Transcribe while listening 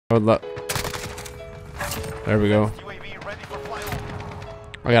There we go.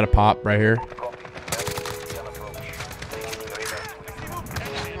 I got a pop right here.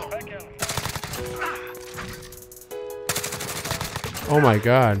 Oh my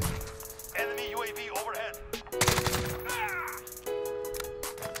god. Enemy UAV overhead.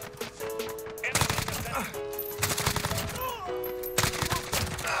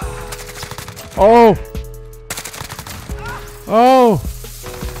 Oh. Oh.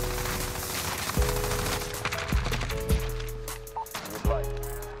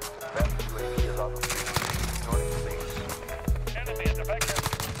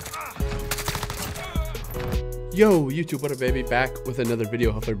 Yo, YouTube, what up, baby? Back with another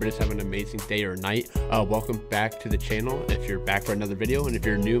video. Hopefully everybody's having an amazing day or night. Welcome back to the channel. If you're back for another video, and if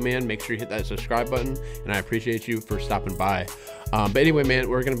you're new, man, make sure you hit that subscribe button, and I appreciate you for stopping by. But anyway, man,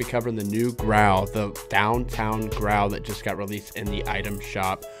 we're going to be covering the new GRAU, the Downtown GRAU that just got released in the item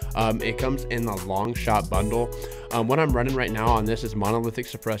shop. It comes in the Longshot bundle. What I'm running right now on this is monolithic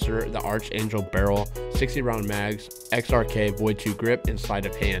suppressor, the Archangel barrel, 60 round mags, XRK Void 2 grip, and sleight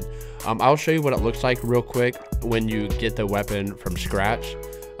of hand. I'll show you what it looks like real quick when you get the weapon from scratch.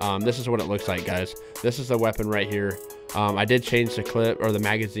 This is what it looks like, guys. This is the weapon right here. I did change the clip, or the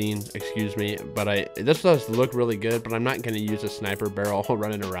magazine, excuse me, but this does look really good, but I'm not going to use a sniper barrel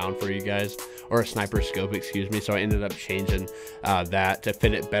running around for you guys, or a sniper scope, excuse me, so I ended up changing that to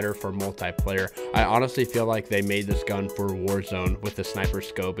fit it better for multiplayer. I honestly feel like they made this gun for Warzone with the sniper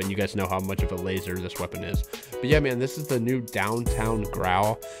scope, and you guys know how much of a laser this weapon is. But yeah, man, this is the new Downtown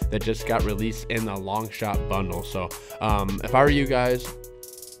GRAU that just got released in the Longshot bundle. So if I were you guys,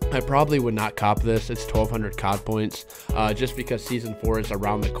 I probably would not cop this. It's 1200 COD points, just because season 4 is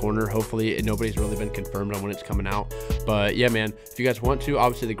around the corner. Hopefully nobody's really been confirmed on when it's coming out, but yeah, man, if you guys want to,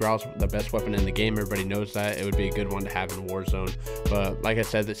 obviously the GRAU's the best weapon in the game. Everybody knows that. It would be a good one to have in Warzone, but like I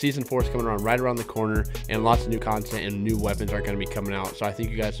said, the season 4 is coming around right around the corner, and lots of new content and new weapons are going to be coming out. So I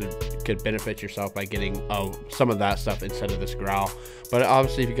think you guys could benefit yourself by getting some of that stuff instead of this GRAU. But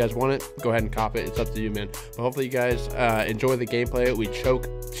obviously if you guys want it, go ahead and cop it. It's up to you, man. But hopefully you guys enjoy the gameplay. We choke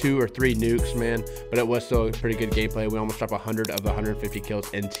 2 or 3 nukes, man, but it was still a pretty good gameplay. We almost dropped 100 of the 150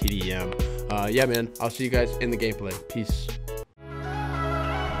 kills in TDM. Yeah, man, I'll see you guys in the gameplay. Peace.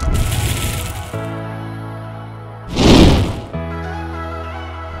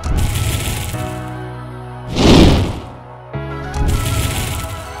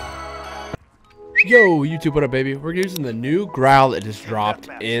 Yo, YouTube, what up, baby? We're using the new GRAU that just dropped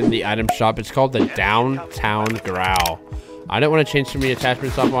in the item shop. It's called the Downtown GRAU. I didn't want to change too many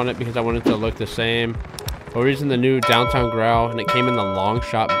attachments up on it because I wanted it to look the same. But we're using the new Downtown GRAU, and it came in the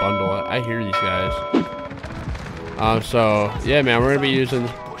Longshot bundle. I hear these guys. So yeah, man, we're gonna be using.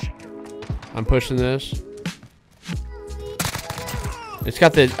 I'm pushing this. It's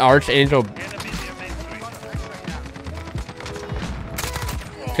got the Archangel.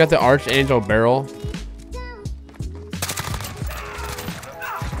 It's got the Archangel barrel.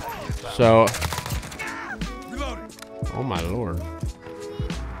 So. Oh my lord.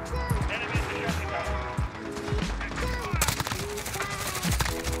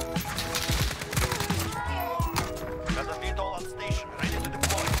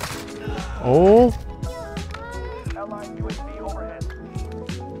 Oh.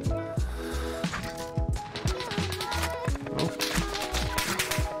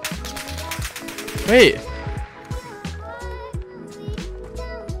 Wait.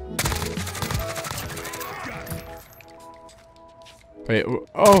 Wait,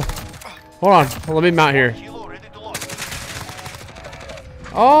 oh, hold on, let me mount here.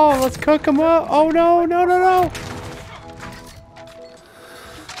 Oh, let's cook him up. Oh no, no, no, no.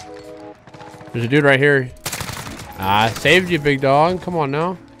 There's a dude right here. I saved you, big dog. Come on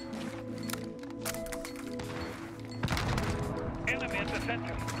now.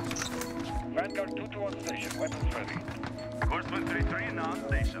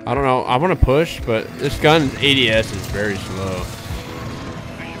 I don't know. I want to push, but this gun's ADS is very slow.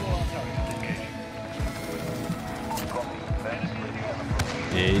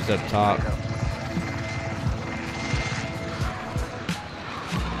 Yeah, he's up top.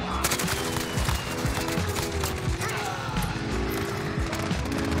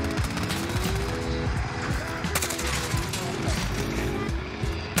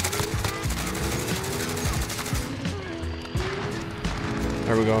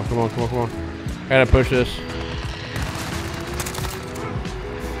 There we go. Come on, come on, come on. I gotta push this.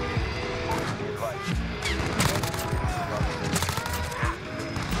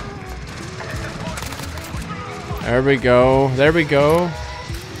 There we go. There we go.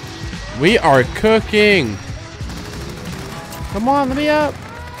 We are cooking. Come on, let me up.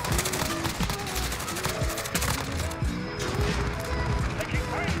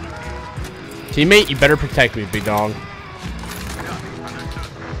 Teammate, you better protect me, big dog.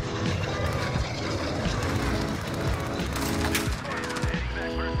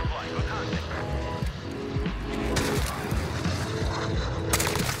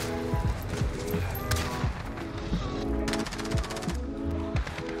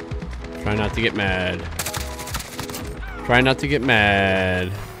 Try not to get mad. Try not to get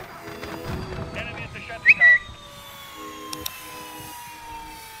mad. Enemy at the shanty town.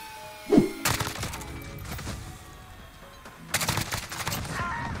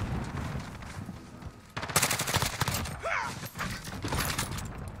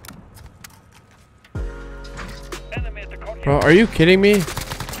 Enemy at the courtyard. Bro, are you kidding me?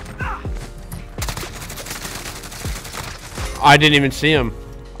 I didn't even see him.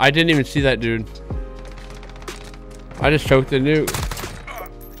 I didn't even see that dude. I just choked the nuke.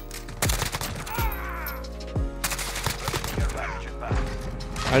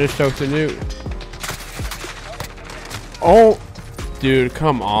 I just choked the nuke. Oh, dude,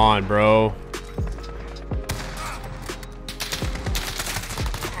 come on, bro.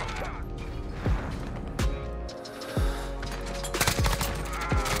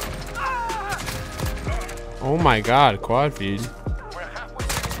 Oh my god, quad feed.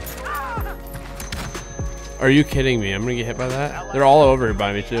 Are you kidding me? I'm gonna get hit by that? They're all over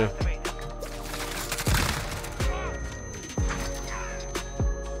by me too.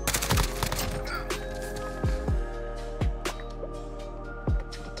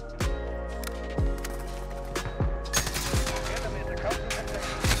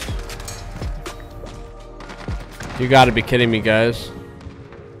 You gotta be kidding me, guys.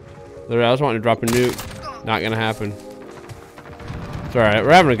 Literally, I was wanting to drop a nuke. Not gonna happen. It's alright,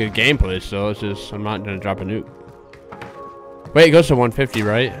 we're having a good gameplay, so it's just, I'm not gonna drop a nuke. Wait, it goes to 150,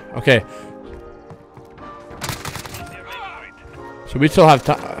 right? Okay. So we still have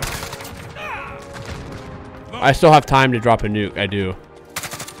time. I still have time to drop a nuke, I do.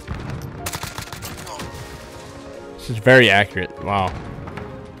 This is very accurate, wow.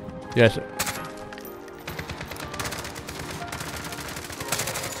 Yes.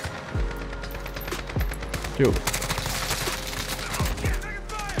 Dude.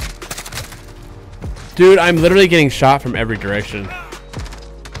 Dude, I'm literally getting shot from every direction.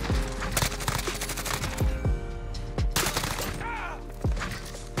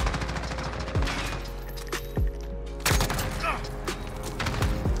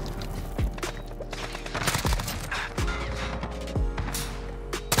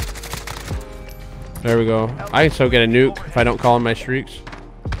 There we go. I can still get a nuke if I don't call in my streaks.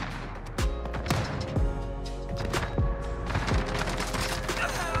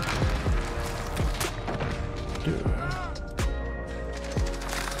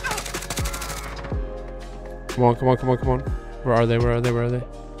 Come on, come on, come on, come on. Where are they? Where are they? Where are they?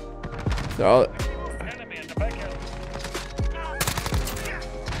 They're all...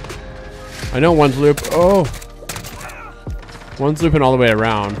 I know one's loop. Oh! One's looping all the way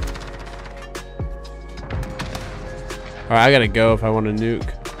around. Alright, I gotta go if I want to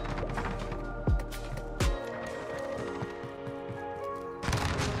nuke.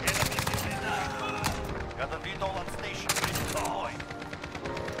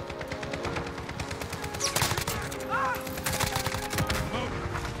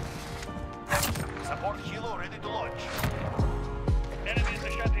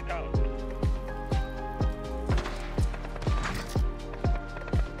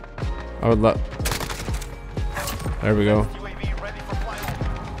 I would let. There we go.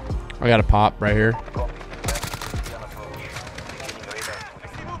 I got a pop right here.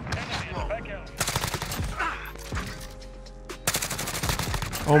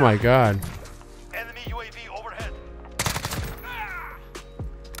 Oh my god. Enemy UAV overhead.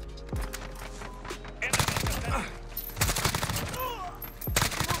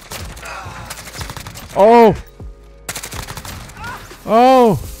 Oh.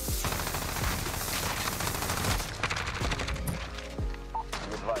 Oh.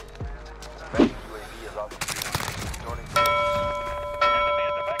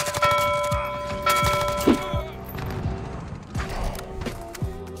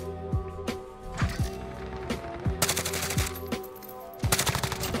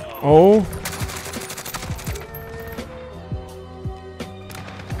 Oh.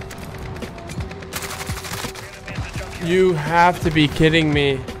 You have to be kidding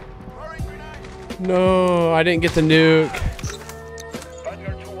me. No, I didn't get the nuke.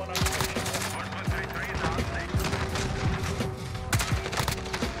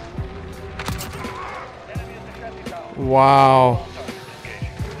 Wow.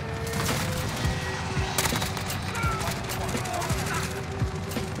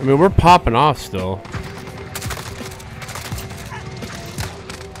 I mean, we're popping off still.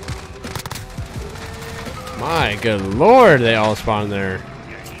 My good lord, they all spawn there.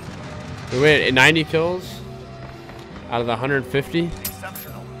 Wait, 90 kills out of the 150?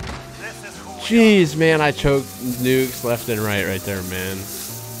 Jeez, man, I choked nukes left and right there, man.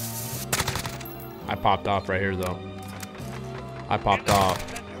 I popped off right here, though. I popped off.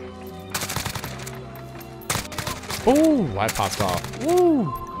 Ooh, I popped off. Woo!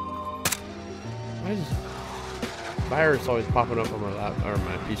 Why is virus always popping up on my lap or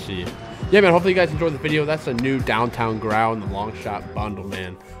my PC? Yeah, man, hopefully you guys enjoyed the video. That's a new Downtown Grau and the Longshot bundle,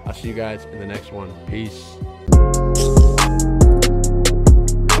 man. I'll see you guys in the next one. Peace.